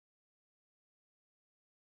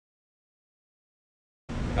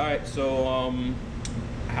All right, so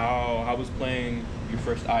how was playing your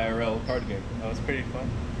first IRL card game? That was pretty fun.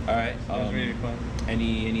 All right, It was really fun.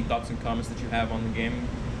 Any thoughts and comments that you have on the game,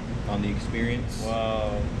 on the experience?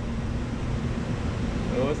 Wow.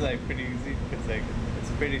 It was like pretty easy because like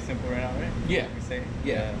it's pretty simple right now, right? Yeah. You say?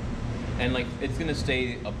 Yeah. And like it's gonna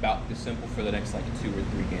stay about this simple for the next like 2 or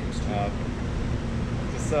 3 games too.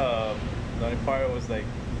 Just the only part was like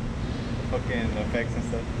fucking effects and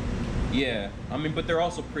stuff. Yeah, I mean, but they're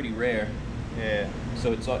also pretty rare. Yeah.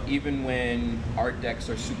 So it's even when art decks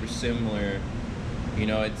are super similar, you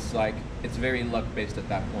know, it's like it's very luck based at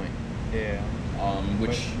that point. Yeah.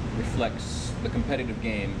 Which reflects the competitive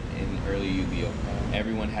game in early Yu-Gi-Oh.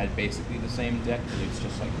 Everyone had basically the same deck, and it's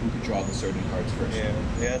just like who could draw the certain cards first. Yeah.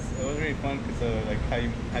 Yes, it was really fun because like how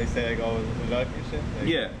you say like luck and shit. Like,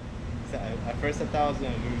 Yeah. So at first I thought I was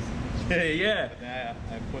gonna lose. Yeah. But then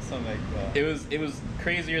I put some like. It was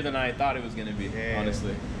crazier than I thought it was gonna be. Yeah,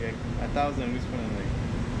 honestly. Yeah. I thought I was gonna lose one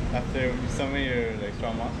like after you summon your like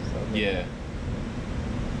strong monsters. So like, Yeah.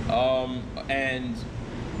 And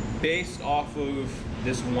based off of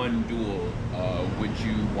this one duel, would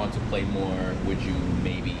you want to play more? Would you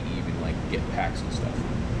maybe even like get packs and stuff?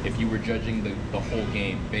 If you were judging the whole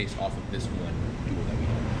game based off of this one duel that we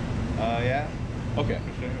had. Yeah. Okay.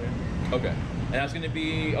 For sure. Yeah. Okay. And that's going to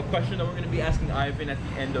be a question that we're going to be asking Ivan at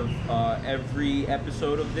the end of every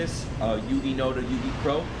episode of this, Yugi-No to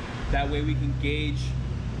Yugi-Pro. That way we can gauge.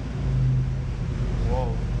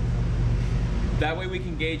 Whoa. That way we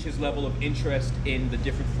can gauge his level of interest in the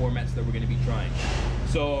different formats that we're going to be trying.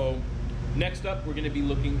 So next up, we're going to be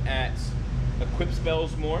looking at equip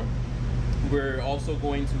spells more. We're also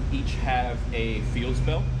going to each have a field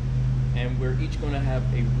spell, and we're each going to have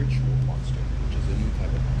a ritual monster, which is a new type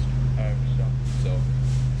of monster. All right, for sure. So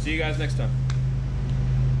see you guys next time.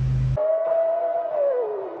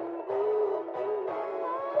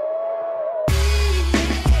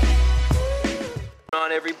 What's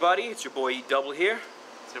on, everybody? It's your boy E-Double here.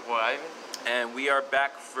 It's your boy Ivan. And we are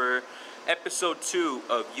back for episode 2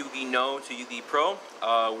 of Yugi-No to Yugi-Pro.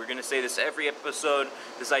 We're going to say this every episode.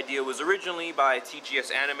 This idea was originally by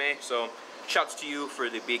TGS Anime, so shouts to you for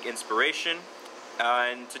the big inspiration.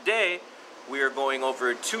 And today, we are going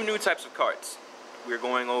over 2 new types of cards. We're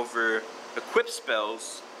going over equip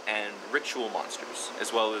spells and ritual monsters,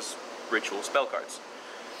 as well as ritual spell cards.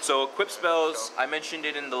 So equip spells, I mentioned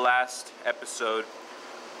it in the last episode.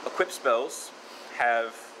 Equip spells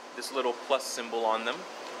have this little plus symbol on them,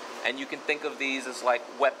 and you can think of these as like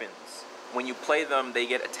weapons. When you play them, they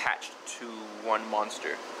get attached to one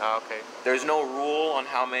monster. Oh, okay. There's no rule on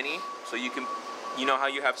how many, so you know how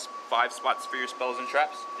you have 5 spots for your spells and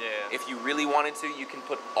traps? Yeah. If you really wanted to, you can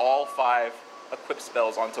put all 5 equip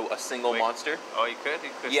spells onto a single monster. Oh, you could? You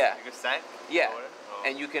could? Yeah. You could stack? Yeah. Oh.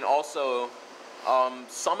 And you can also,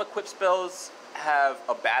 some equip spells have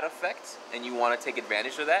a bad effect, and you want to take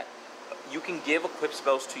advantage of that. You can give equip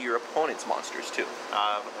spells to your opponent's monsters too.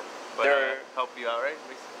 But help you out, right?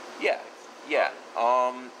 Yeah, yeah.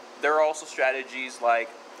 There are also strategies like,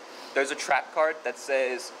 there's a trap card that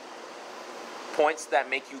says points that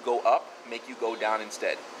make you go up, make you go down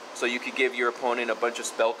instead. So you could give your opponent a bunch of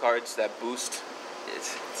spell cards that boost.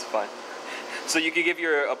 It's fun. So you could give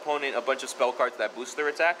your opponent a bunch of spell cards that boost their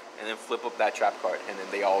attack, and then flip up that trap card, and then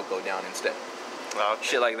they all go down instead. Okay.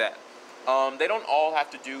 Shit like that. They don't all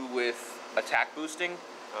have to do with attack boosting.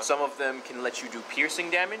 Some of them can let you do piercing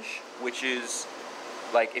damage, which is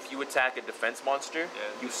like if you attack a defense monster,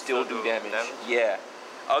 you still do damage. Yeah.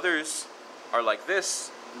 Others are like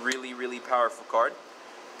this really, really powerful card,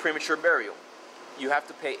 Premature Burial. You have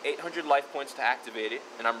to pay 800 life points to activate it,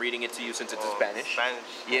 and I'm reading it to you since it's in Spanish.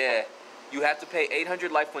 Yeah. You have to pay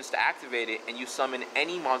 800 life points to activate it, and you summon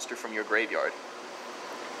any monster from your graveyard.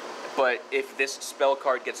 But if this spell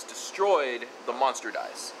card gets destroyed, the monster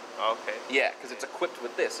dies. Okay. Yeah, because it's equipped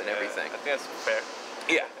with this and everything. I think that's fair.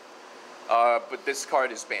 Yeah. But this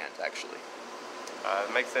card is banned, actually.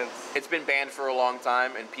 It makes sense. It's been banned for a long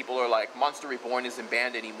time, and people are like, Monster Reborn isn't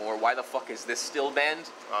banned anymore. Why the fuck is this still banned?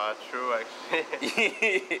 True,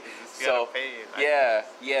 actually. So,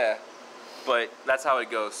 yeah. But that's how it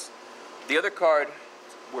goes. The other card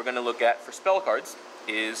we're going to look at for spell cards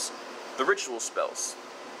is the ritual spells.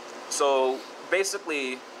 So,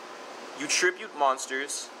 basically, you tribute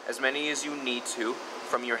monsters, as many as you need to,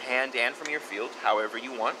 from your hand and from your field, however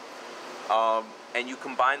you want. And you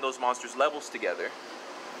combine those monsters' levels together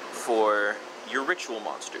for your ritual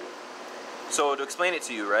monster. So to explain it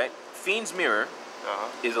to you, right? Fiend's Mirror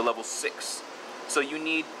is a level 6. So you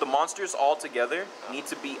need, the monsters all together need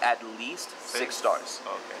to be at least 6 stars.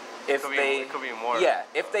 Okay. If it could be more. Yeah,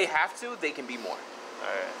 if they have to, they can be more.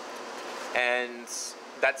 Alright. And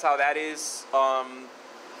that's how that is.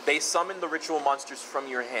 They summon the ritual monsters from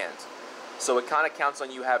your hand. So it kind of counts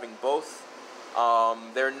on you having both.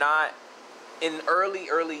 They're not, in early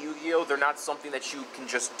Yu-Gi-Oh, they're not something that you can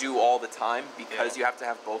just do all the time because you have to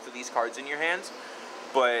have both of these cards in your hands.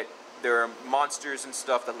 But there are monsters and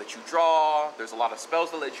stuff that let you draw. There's a lot of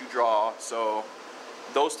spells that let you draw. So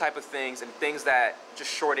those type of things and things that just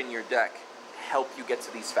shorten your deck help you get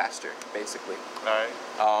to these faster, basically.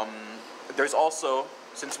 Alright. There's also,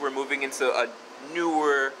 since we're moving into a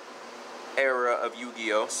newer era of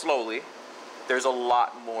Yu-Gi-Oh, slowly, there's a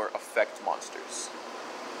lot more effect monsters.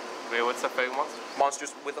 Wait, what's effect monsters?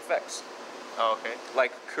 Monsters with effects. Oh, okay.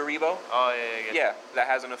 Like Karibo. Oh, yeah. Yeah, that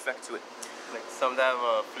has an effect to it. Like some that have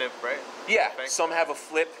a flip, right? Yeah, Effect? some have a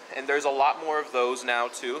flip, and there's a lot more of those now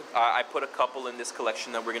too. I put a couple in this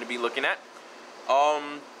collection that we're going to be looking at.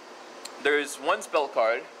 There's one spell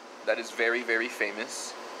card that is very, very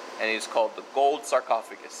famous, and it is called the Gold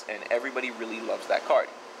Sarcophagus, and everybody really loves that card.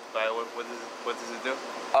 Like, what does it do?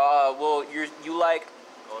 Well, you like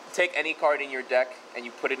take any card in your deck and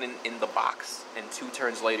you put it in the box, and 2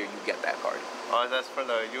 turns later you get that card. Oh, that's for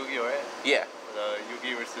the Yu-Gi-Oh, right? Yeah. The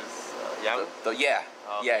Yugi versus Yam? Yeah.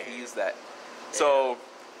 Okay. Yeah, he used that. So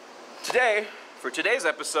today, for today's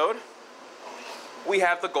episode, we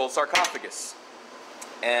have the Gold Sarcophagus.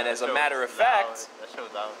 And as a matter of fact, that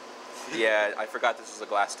show's down. yeah, I forgot this was a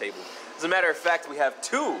glass table. As a matter of fact, we have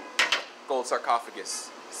 2 gold sarcophaguses.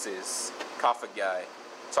 Sarcophagi.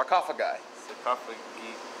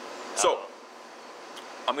 So,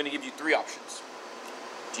 I'm going to give you 3 options.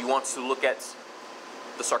 Do you want to look at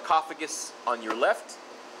the sarcophagus on your left,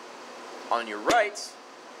 on your right,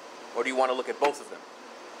 or do you want to look at both of them?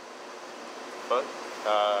 But,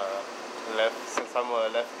 left, since I'm a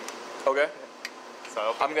lefty. Okay.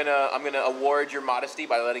 So I'm gonna award your modesty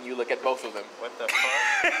by letting you look at both of them. What the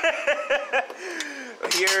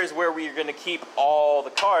fuck? Here's where we're gonna keep all the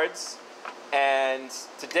cards, and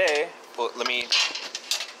today, well, let me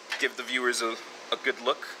give the viewers a good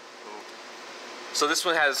look. So this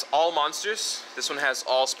one has all monsters. This one has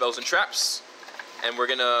all spells and traps, and we're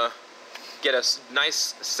gonna get a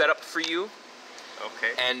nice setup for you.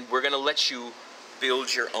 Okay. And we're gonna let you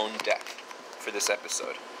build your own deck for this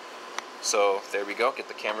episode. So there we go, get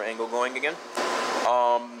the camera angle going again.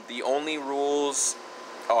 The only rules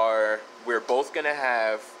are we're both gonna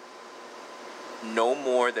have no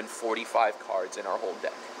more than 45 cards in our whole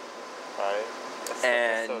deck. Alright.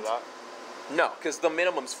 And that's a lot. no, because the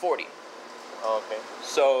minimum's 40. Oh, okay.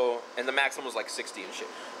 So, and the maximum was like 60 and shit.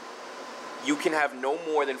 You can have no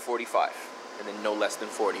more than 45, and then no less than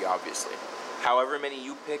 40, obviously. However many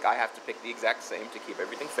you pick, I have to pick the exact same to keep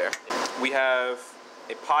everything fair. We have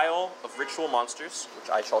a pile of ritual monsters, which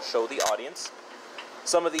I shall show the audience.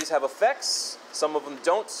 Some of these have effects, some of them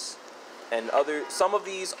don't, and some of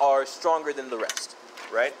these are stronger than the rest,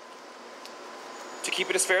 right? To keep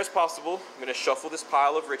it as fair as possible, I'm gonna shuffle this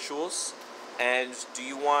pile of rituals, and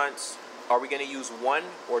are we gonna use 1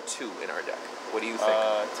 or 2 in our deck? What do you think?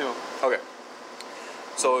 2. Okay.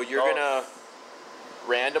 So you're gonna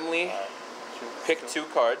randomly pick 2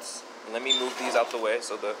 cards. And let me move these out the way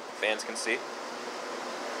so the fans can see.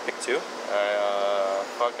 Pick 2.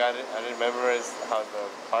 Fuck, I didn't memorize how the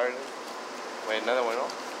card is. Wait, another one, no?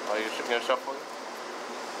 Oh, you're gonna shuffle it?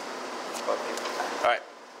 Fuck it. Alright,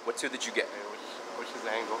 what 2 did you get? Wait, which is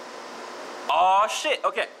the angle? Oh shit,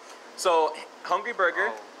 okay. So, Hungry Burger,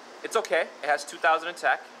 Oh. it's okay. It has 2,000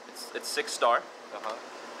 attack. It's 6 star. Uh-huh.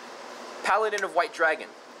 Paladin of White Dragon.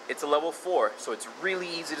 It's a level 4, so it's really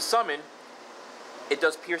easy to summon. It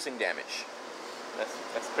does piercing damage.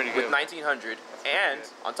 That's pretty good. With 1900. And,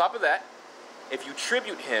 on top of that, if you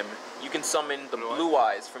tribute him, you can summon the Blue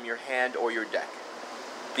Eyes from your hand or your deck.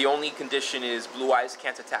 The only condition is Blue Eyes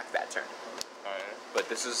can't attack that turn. Alright. But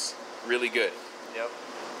this is really good. Yep.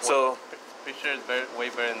 So, pretty sure it's way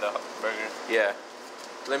better than the burger. yeah.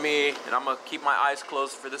 And I'm gonna keep my eyes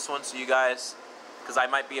closed for this one so you guys, because I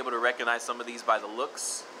might be able to recognize some of these by the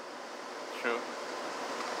looks. True.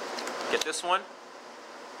 Get this one.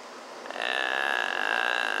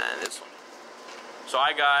 And this one. So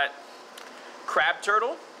I got Crab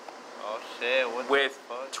Turtle Oh shit, what with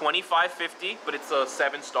the fuck? 2550, but it's a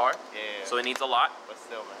 7 star. Yeah. So it needs a lot. But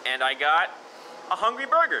still, man. And I got a Hungry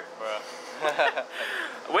Burger. Bruh.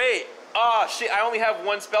 Wait. Oh shit, I only have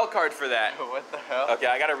 1 spell card for that. What the hell? Okay,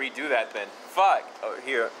 I gotta redo that then. Fuck. Oh,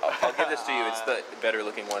 here, I'll give this to you. It's the better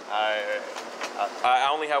looking one. Alright. I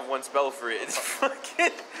only have 1 spell for it. It's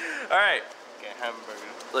fucking... Alright, Okay, hamburger.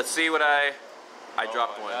 let's see what I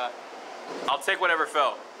dropped my one. God. I'll take whatever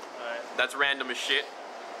fell. Alright. That's random as shit.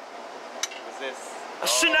 What's this? A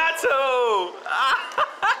Shinato!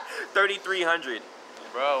 3,300.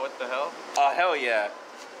 Bro, what the hell? Hell yeah.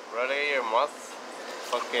 Bro, they get your monsters.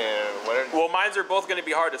 Fucking, what are Well, mines are both gonna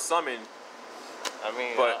be hard to summon. I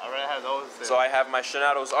mean, but, I already have those. So I have my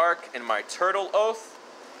Shanato's Arc and my Turtle Oath.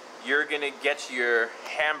 You're gonna get your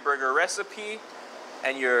hamburger recipe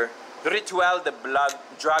and your Ritual de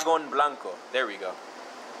Dragon Blanco. There we go.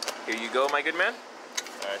 Here you go, my good man.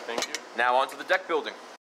 Alright, thank you. Now on to the deck building.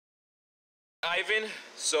 Ivan,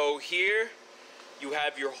 so here you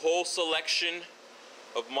have your whole selection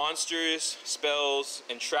of monsters, spells,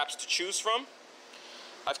 and traps to choose from.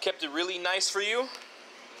 I've kept it really nice for you.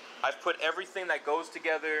 I've put everything that goes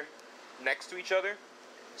together next to each other.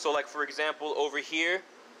 So like for example, over here,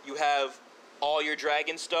 you have all your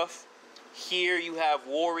dragon stuff. Here you have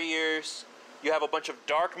warriors. You have a bunch of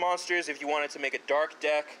dark monsters if you wanted to make a dark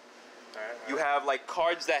deck. You have like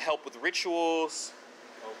cards that help with rituals.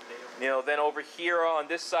 You know, then over here on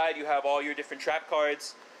this side, you have all your different trap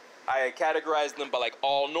cards. I categorized them by like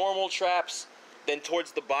all normal traps. Then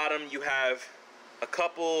towards the bottom, you have a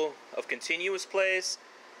couple of continuous plays.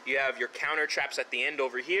 You have your counter traps at the end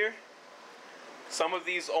over here. Some of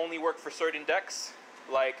these only work for certain decks.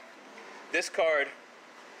 Like this card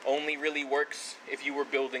only really works if you were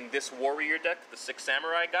building this warrior deck, the 6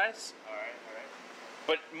 samurai guys. Alright.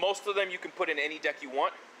 But most of them you can put in any deck you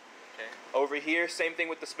want. Okay. Over here, same thing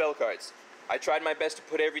with the spell cards. I tried my best to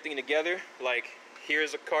put everything together. Like,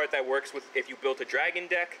 here's a card that works with if you built a dragon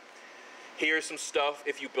deck. Here's some stuff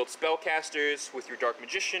if you built spellcasters with your dark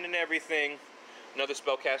magician and everything. Another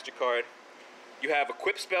spellcaster card. You have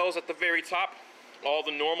equip spells at the very top, all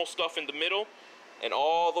the normal stuff in the middle, and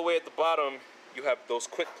all the way at the bottom, you have those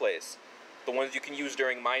quick plays. The ones you can use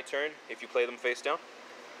during my turn if you play them face down.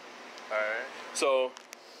 Alright. So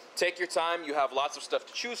take your time. You have lots of stuff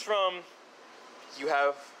to choose from. You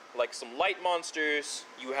have like some light monsters.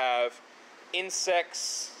 You have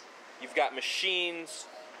insects. You've got machines,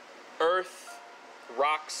 earth,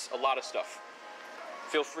 rocks, a lot of stuff.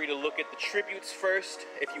 Feel free to look at the tributes first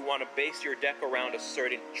if you want to base your deck around a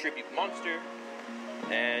certain tribute monster.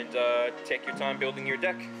 And take your time building your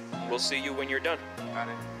deck. We'll see you when you're done. Got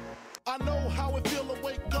it. I know how it feel to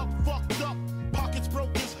wake up fucked up. Pockets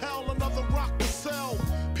broke as hell, another rock to sell.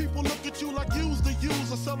 People look at you like you's the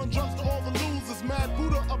user, selling drugs to all the losers, mad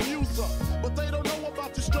Buddha abuser. But they don't know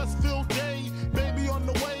about your stress-filled day. Baby on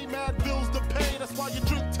the way, mad bills to pay. That's why you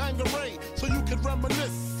drink Tanqueray, so you can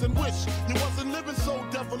reminisce and wish you wasn't living so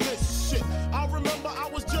devilish. Shit, I remember I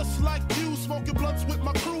was just like you, smoking blunts with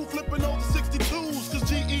my crew, flipping over 62s, cause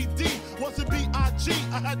GED wasn't B.I.G.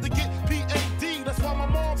 I had to get P.A.D. That's why my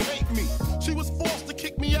moms hate me. She was forced to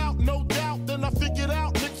kick me out, no doubt. Then I figured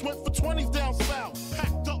out Knicks went for 20s down south.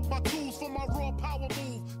 Packed up my tools for my raw power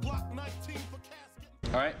move. Glock 19 for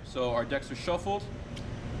casket. All right, so our decks are shuffled.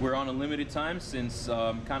 We're on a limited time since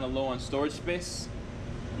kind of low on storage space.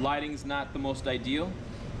 Lighting's not the most ideal,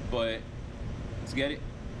 but let's get it.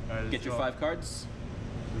 All right, Get your go. 5 cards.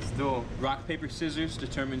 Let's do it. Rock, paper, scissors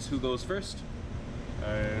determines who goes first.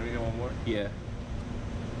 Alright, let me get one more. Yeah.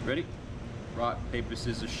 Ready? Rock, paper,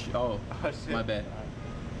 scissors, oh, Oh, shit. my bad.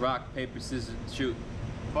 Rock, paper, scissors, shoot.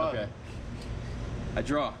 Fuck. Okay. I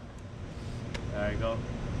draw. Alright, go.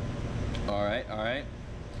 Alright.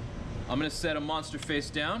 I'm gonna set a monster face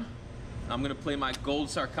down. I'm gonna play my gold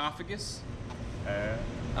sarcophagus. Alright.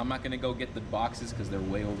 I'm not gonna go get the boxes because they're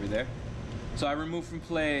way over there. So I remove from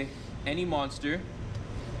play any monster,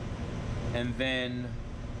 and then,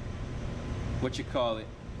 what you call it,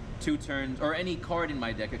 2 turns, or any card in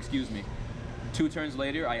my deck, excuse me. 2 turns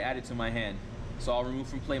later, I add it to my hand. So I'll remove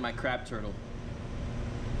from play my crab turtle.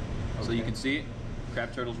 Okay. So you can see it,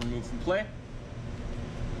 crab turtle's removed from play.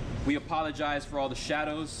 We apologize for all the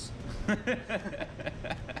shadows.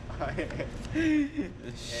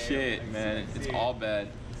 Shit, man, it's all bad.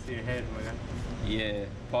 See your head, my guy. Yeah,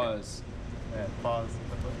 pause. Yeah, pause.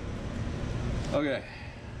 Okay.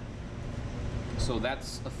 So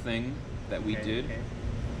that's a thing that we did. Okay.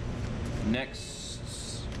 Next,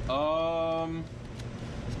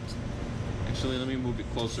 actually, let me move it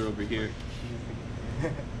closer over here.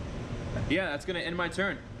 Yeah, that's gonna end my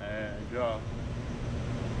turn. Draw.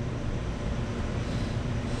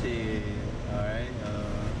 Shit. Alright.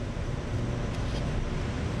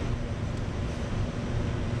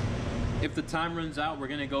 If the time runs out, we're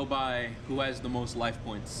gonna go by who has the most life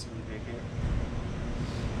points.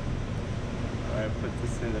 Alright, put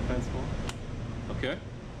this in the fence wall. Okay.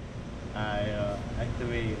 I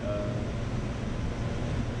activate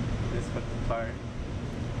this with the card.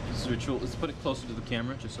 This ritual. Let's put it closer to the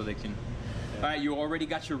camera just so they can. All right, you already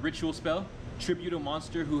got your ritual spell. Tribute a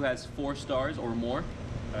monster who has 4 stars or more.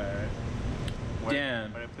 Alright.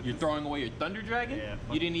 Damn, where I put you're this? throwing away your Thunder Dragon? Yeah,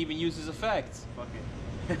 fuck You didn't even use his effect. Fuck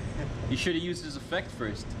it. You should have used his effect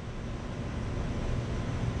first.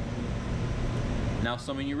 Now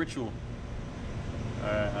summon your ritual.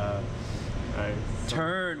 Alright, so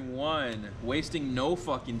Turn 1, wasting no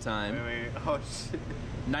fucking time. wait, oh shit.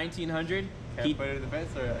 1900. Can I put it in the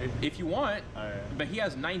fence or? If you want, Alright. but he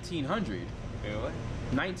has 1900. Wait, what?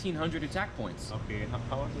 1900 attack points. Okay,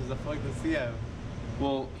 how much does the fuck does he have?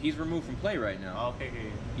 Well, he's removed from play right now. Oh, okay,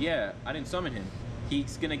 okay. Yeah, I didn't summon him.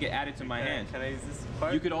 He's gonna get added to my hand. Can I use this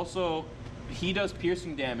part? You could also, he does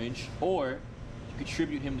piercing damage, or you could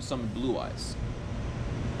tribute him to summon Blue Eyes.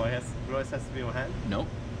 Oh, Blue Eyes has to be in my hand? Nope,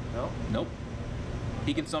 No? nope.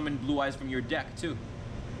 He can summon Blue Eyes from your deck too.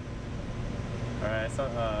 Alright, so,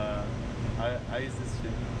 I use this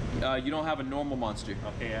shit. You don't have a normal monster.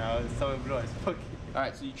 Okay, I'll summon Blue Eyes. Fuck it.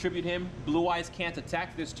 Alright, so you tribute him. Blue Eyes can't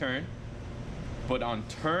attack this turn. But on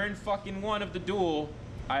turn fucking 1 of the duel,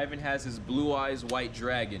 Ivan has his Blue Eyes White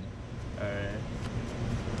Dragon. Alright.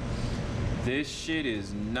 This shit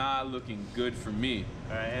is not looking good for me.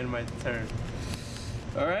 Alright, end my turn.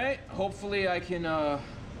 Alright, hopefully I can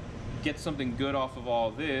get something good off of all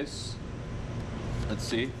this. Let's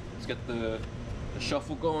see. Let's get the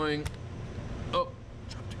shuffle going. Oh,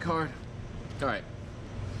 dropped a card. Alright.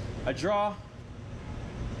 I draw.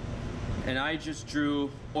 And I just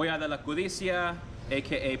drew Olla de la Codicia,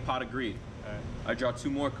 aka Pot of Greed. Alright. I draw 2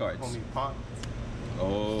 more cards. Homie pot.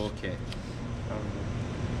 Okay.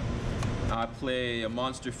 I play a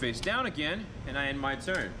monster face down again, and I end my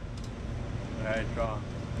turn. Alright, draw.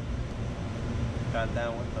 God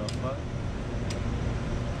damn, what the fuck?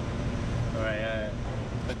 Alright,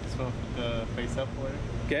 put this one face up for it.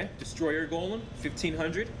 Okay, Destroyer Golem,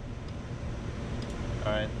 1500.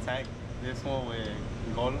 Alright, attack this one with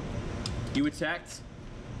Golem. You attacked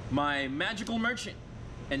my Magical Merchant,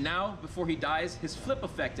 and now, before he dies, his flip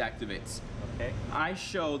effect activates. Okay. I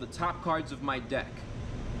show the top cards of my deck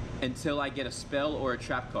until I get a spell or a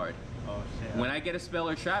trap card. Oh shit. When I get a spell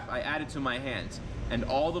or trap, I add it to my hand, and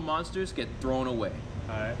all the monsters get thrown away.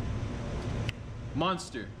 Alright.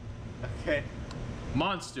 Monster. Okay.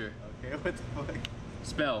 Monster. Okay, what the fuck?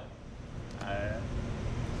 Spell. Alright.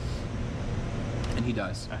 And he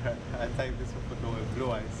dies. I attack this one with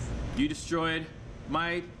Blue Eyes. You destroyed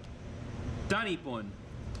my Danipon.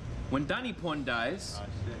 When Danipon dies, Oh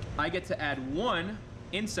shit. I get to add 1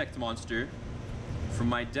 insect monster from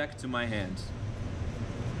my deck to my hand.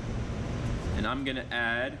 And I'm gonna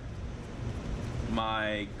add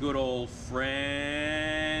my good old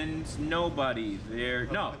friend nobody there.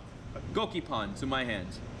 No, Gokipon to my hand.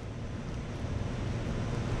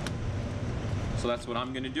 So that's what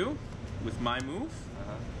I'm gonna do with my move.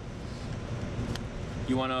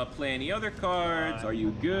 You wanna play any other cards? Are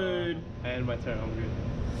you good? And my turn, I'm good.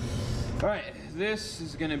 Alright, this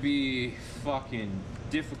is gonna be fucking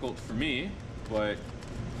difficult for me, but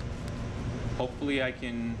hopefully I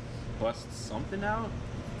can bust something out.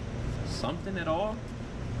 Something at all.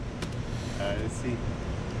 Alright, let's see.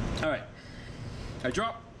 Alright, I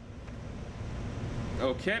drop.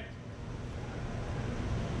 Okay.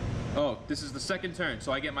 Oh, this is the second turn,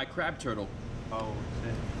 so I get my crab turtle. Oh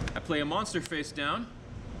shit. I play a monster face down,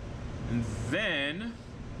 and then,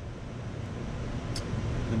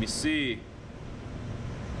 let me see.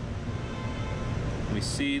 Let me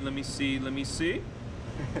see, let me see, let me see.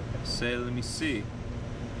 Say, let me see.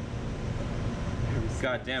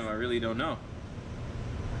 God damn, I really don't know.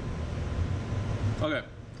 Okay,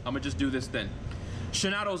 I'm gonna just do this then.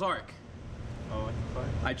 Shinato's Arc. Oh, what the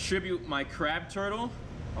fuck? I tribute my crab turtle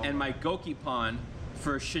and my Gokipon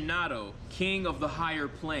for Shinato, King of the Higher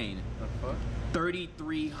Plane. The fuck?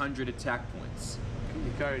 3,300 attack points.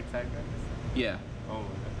 You can already attack guys? Yeah. Oh my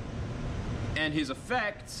god. And his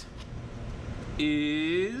effect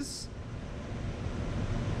is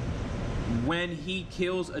when he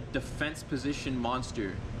kills a defense position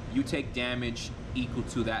monster, you take damage equal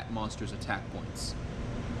to that monster's attack points.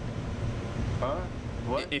 Huh?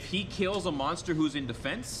 What? If he kills a monster who's in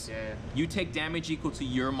defense, Yeah. you take damage equal to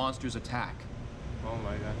your monster's attack. Oh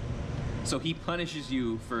my god. So he punishes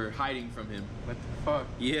you for hiding from him. What the fuck?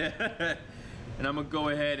 Yeah. And I'm gonna go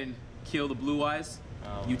ahead and kill the Blue Eyes.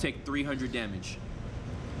 Oh. You take 300 damage.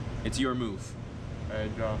 It's your move.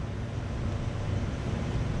 Alright, draw.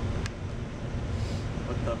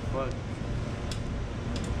 What the fuck?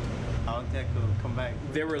 I don't think I could come back.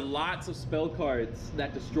 There were lots of spell cards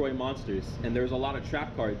that destroy monsters, and there's a lot of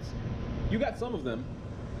trap cards. You got some of them.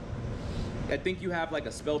 I think you have like a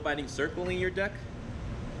spellbinding circle in your deck.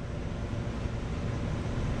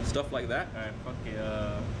 Stuff like that. Alright, fuck it.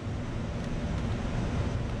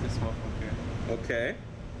 This motherfucker. Okay.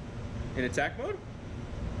 In attack mode?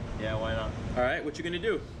 Yeah, why not? All right, what you gonna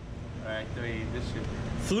do? Alright, this shit.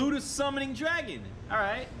 Flew to summoning dragon. All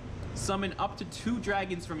right. Summon up to 2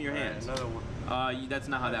 dragons from your hand. Another one. That's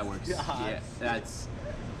not how that works. Yeah, that's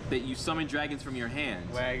that you summon dragons from your hand.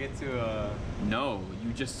 Where I get to No,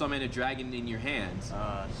 you just summon a dragon in your hand.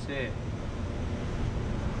 Shit.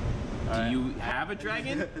 Do you have a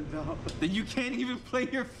dragon? No. Then you can't even play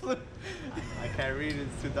your flute. I can't read,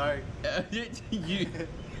 it's too dark.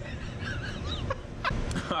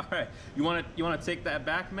 All right, you wanna take that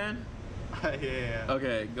back, man? Yeah.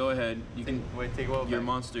 Okay, go ahead. You can. Wait, take what Your back?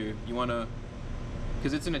 monster. You wanna?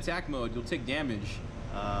 Because it's in attack mode. You'll take damage.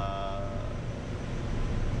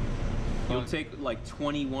 You'll take like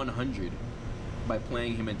 2100 by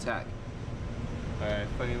playing him attack. Alright,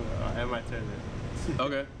 funny. End my turn then.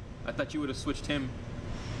 Okay. I thought you would have switched him.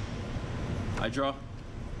 I draw.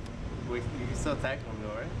 Wait, you can still attack him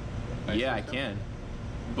though, right? Yeah, I can.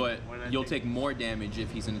 But When I you'll take- take more damage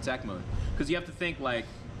if he's in attack mode. Because you have to think like,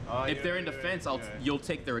 Oh, if you're they're right, in you're defense, right, you're right. you'll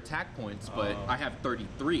take their attack points. But Oh. I have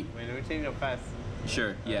 33. Wait, let me change it fast.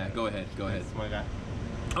 Sure. Yeah. Go ahead. Go ahead. That's my guy.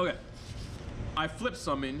 Okay. I flip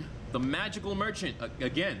summon the magical merchant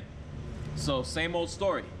again. So same old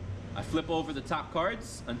story. I flip over the top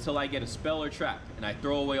cards until I get a spell or trap, and I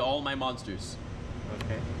throw away all my monsters.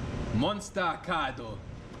 Okay. Monster Kado.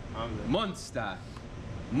 I'm the. Monster.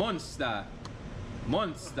 Monster.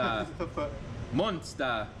 Monster.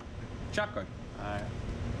 Monster. Trap card. Alright.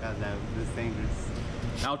 Goddamn, this is dangerous.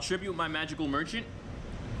 I'll tribute my magical merchant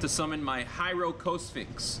to summon my Hyro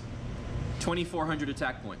Co-Sphinx. 2400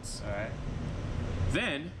 attack points. Alright.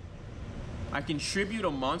 Then, I can tribute a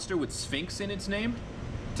monster with Sphinx in its name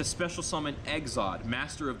to special summon Exod,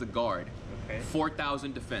 Master of the Guard. Okay.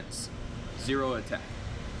 4000 defense, 0 attack.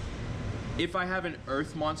 If I have an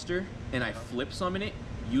Earth monster and I flip summon it,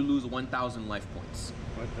 you lose 1000 life points.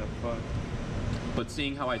 What the fuck? But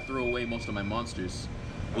seeing how I throw away most of my monsters,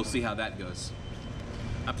 we'll see how that goes.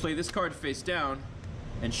 I play this card face down,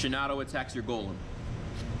 and Shinato attacks your golem.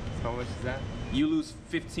 So how much is that? You lose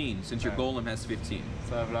 15 since your Alright. golem has 15.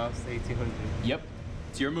 So I've lost 1800. Yep,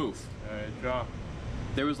 it's your move. Alright, draw.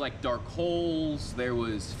 There was like Dark Holes, there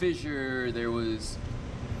was Fissure, there was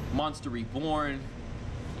Monster Reborn.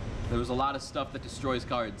 There was a lot of stuff that destroys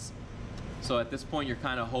cards. So at this point, you're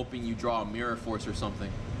kind of hoping you draw a Mirror Force or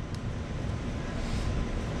something.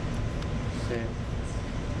 Shit.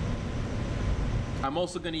 I'm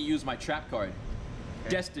also going to use my trap card, Okay.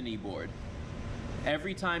 Destiny Board.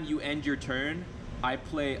 Every time you end your turn, I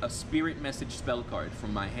play a Spirit Message spell card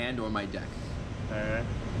from my hand or my deck. Alright.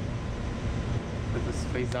 Put this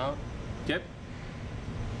face out. Okay?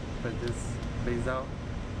 Put this face out.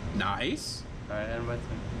 Nice. Alright, end my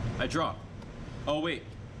turn. I draw. Oh wait,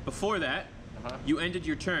 before that, Uh-huh. you ended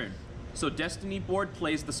your turn. So Destiny Board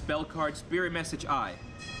plays the spell card Spirit Message I.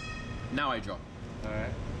 Now I draw.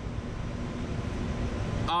 Alright.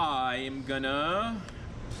 I am gonna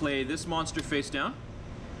play this monster face down.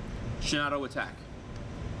 Shinato attack.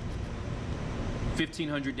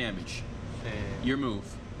 1500 damage. Shit. Your move.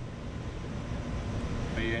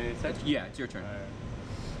 Are you gonna touch? Yeah, it's your turn. Alright.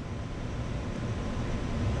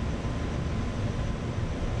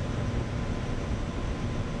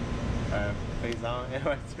 Alright, face out, end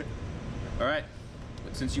my turn. All right.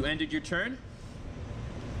 But since you ended your turn,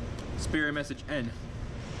 Spirit Message N.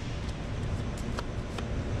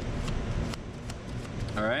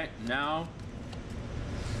 All right. Now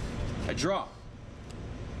I draw.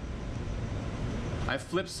 I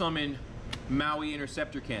flip summon Maui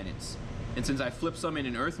Interceptor Cannons. And since I flip summon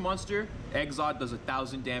an Earth monster, Exod does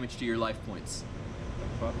 1000 damage to your life points.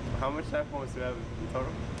 Fuck. How much life points do we have in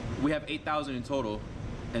total? We have 8,000 in total.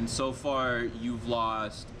 And so far, you've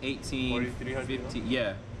lost 18, 4,300, 15.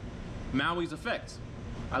 Yeah. Maui's effect.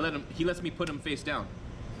 He lets me put him face down.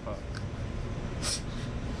 Fuck.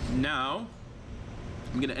 Now,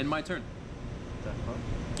 I'm gonna end my turn. The fuck?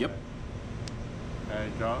 Yep.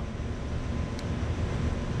 Alright, draw.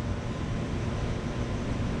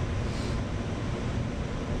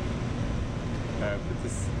 Alright, put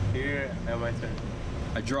this here, and my turn.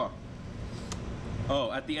 I draw.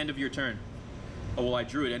 Oh, at the end of your turn. Oh, well, I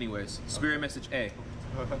drew it anyways. Spirit Message A.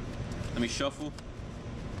 Let me shuffle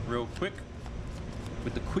real quick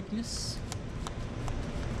with the quickness.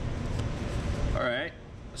 All right.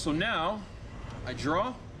 So now I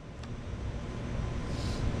draw.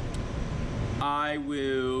 I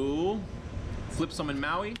will flip summon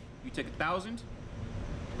Maui. You take 1,000,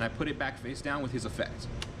 and I put it back face down with his effect.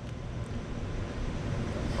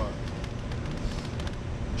 Fuck.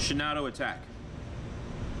 Shinato attack.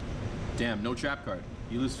 Damn, no trap card.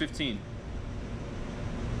 You lose 15.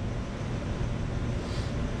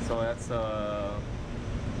 So So that's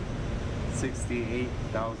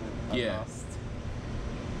 68,000. Yeah. Lost.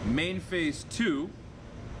 Main phase 2,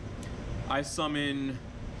 I summon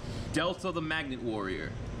Delta the Magnet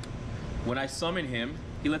Warrior. When I summon him,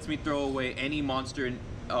 he lets me throw away any monster,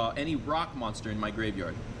 any rock monster in my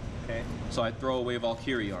graveyard. Okay. So I throw away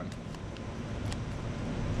Valkyrion.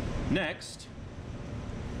 Next,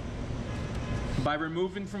 by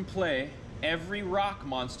removing from play every rock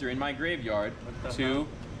monster in my graveyard, 2,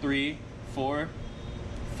 3, 4,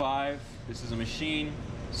 5, this is a machine,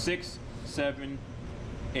 6, 7,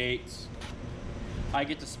 8, I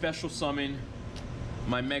get to special summon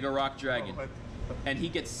my Mega Rock Dragon. Oh, and he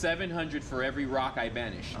gets 700 for every rock I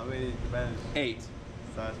banish. how many did you manage? 8. So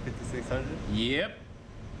that's 5,600. Yep.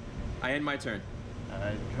 I end my turn.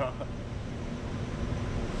 I draw.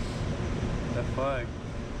 The fuck?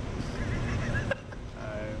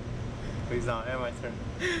 Please don't end my turn.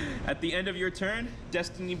 At the end of your turn,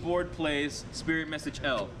 Destiny board plays Spirit Message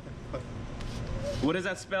L. What does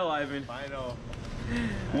that spell, Ivan? Final.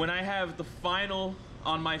 When I have the final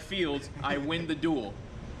on my field, I win the duel.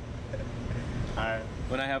 Alright.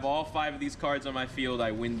 When I have all 5 of these cards on my field,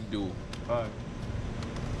 I win the duel. Fuck.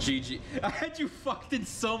 GG. I had you fucked in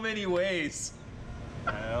so many ways.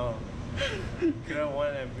 I know. Could have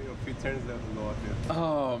won a few turns that would go off you.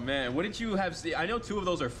 Oh man, what did you have? I know 2 of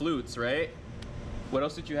those are flutes, right? What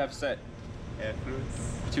else did you have set? Yeah,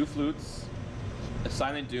 flutes. 2 flutes, a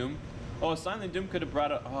Silent Doom. Oh, a Silent Doom could have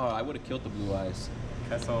brought a. Oh, I would have killed the Blue Eyes.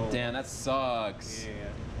 That's all. Damn, that sucks. Yeah.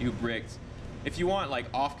 You bricked. If you want, like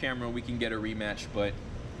off camera, we can get a rematch, but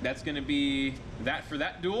that's gonna be that for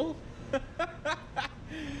that duel.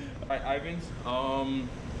 Alright, Ivans.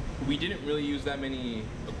 We didn't really use that many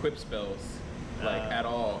equip spells, like at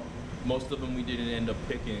all. Most of them we didn't end up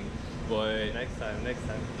picking, but Next time.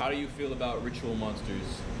 how do you feel about ritual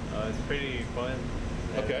monsters? It's pretty fun.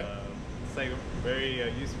 And, Okay. It's like very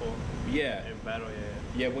useful Yeah, in battle.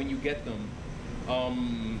 yeah, when you get them.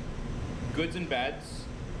 Goods and bads.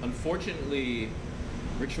 Unfortunately,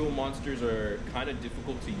 ritual monsters are kind of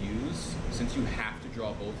difficult to use since you have to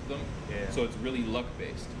draw both of them. Yeah. So it's really luck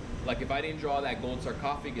based. Like if I didn't draw that gold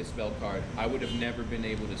sarcophagus spell card, I would have never been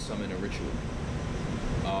able to summon a ritual.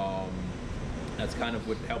 That's kind of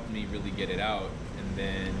what helped me really get it out. And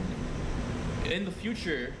then in the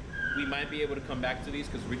future, we might be able to come back to these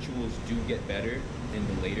because rituals do get better in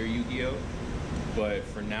the later Yu-Gi-Oh! But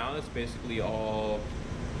for now, that's basically all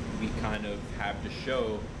we kind of have to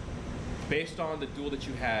show. Based on the duel that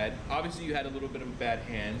you had, obviously you had a little bit of a bad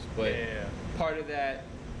hand, but Yeah. part of that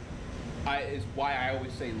is why I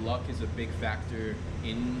always say luck is a big factor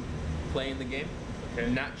in playing the game. Okay.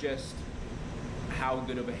 Not just how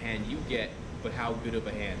good of a hand you get, but how good of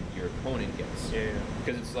a hand your opponent gets. Yeah.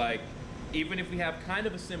 Because it's like, even if we have kind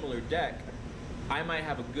of a similar deck, I might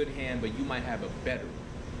have a good hand, but you might have a better one.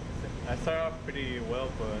 I started off pretty well,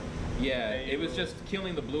 but Yeah, Yeah, it was you- just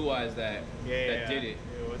killing the blue eyes that yeah, did it.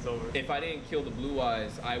 It was over. If I didn't kill the blue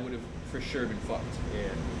eyes, I would have for sure been fucked. Yeah.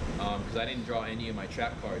 Because I didn't draw any of my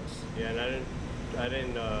trap cards. Yeah, and I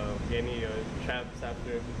didn't get any traps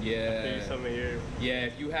after. Yeah. After you summon your. Yeah,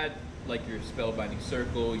 if you had like your Spellbinding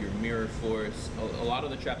Circle, your Mirror Force, a lot of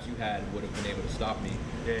the traps you had would have been able to stop me.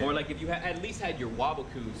 Yeah. Or like if you had at least had your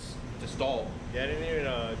Wabokus to stall. Yeah, I didn't even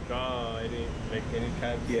draw any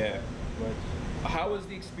traps. Much. How was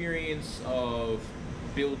the experience of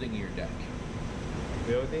building your deck?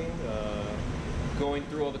 Building. Going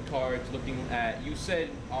through all the cards, looking at, you said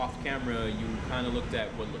off camera, you kind of looked at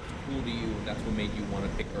what looked cool to you, and that's what made you want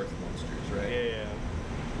to pick Earth monsters, right? Yeah.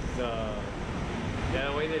 Yeah,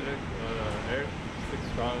 the way they look, Earth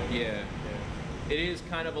looks strong. Yeah. It is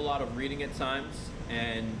kind of a lot of reading at times,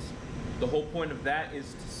 and the whole point of that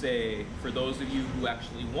is to say, for those of you who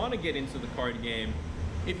actually want to get into the card game,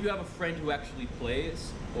 if you have a friend who actually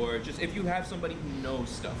plays, or just if you have somebody who knows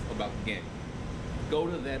stuff about the game, go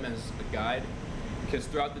to them as a guide, because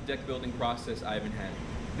throughout the deck building process, I haven't had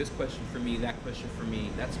this question for me, that question for me.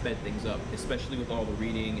 That sped things up, especially with all the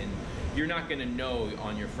reading, and you're not going to know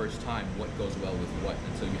on your first time what goes well with what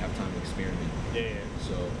until you have time to experiment. Yeah.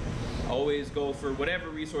 So always go for whatever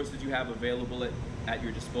resources you have available at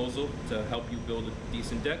your disposal to help you build a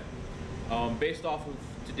decent deck. Based off of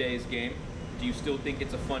today's game, do you still think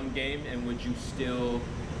it's a fun game, and would you still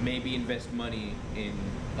maybe invest money in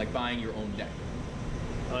like buying your own deck?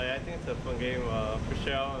 Oh yeah, I think it's a fun game. For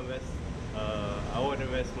sure, I'll invest. I would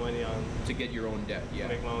invest money on To get your own deck, yeah.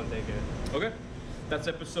 make my own deck. Yeah. Okay, that's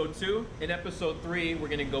episode 2. In episode 3, we're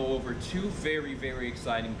gonna go over 2 very, very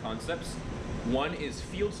exciting concepts. One is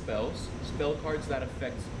field spells, spell cards that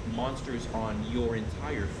affect monsters on your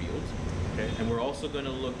entire field. Okay. And we're also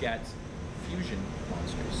gonna look at fusion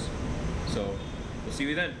monsters. So we'll see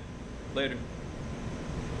you then. Later.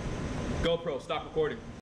 GoPro, stop recording.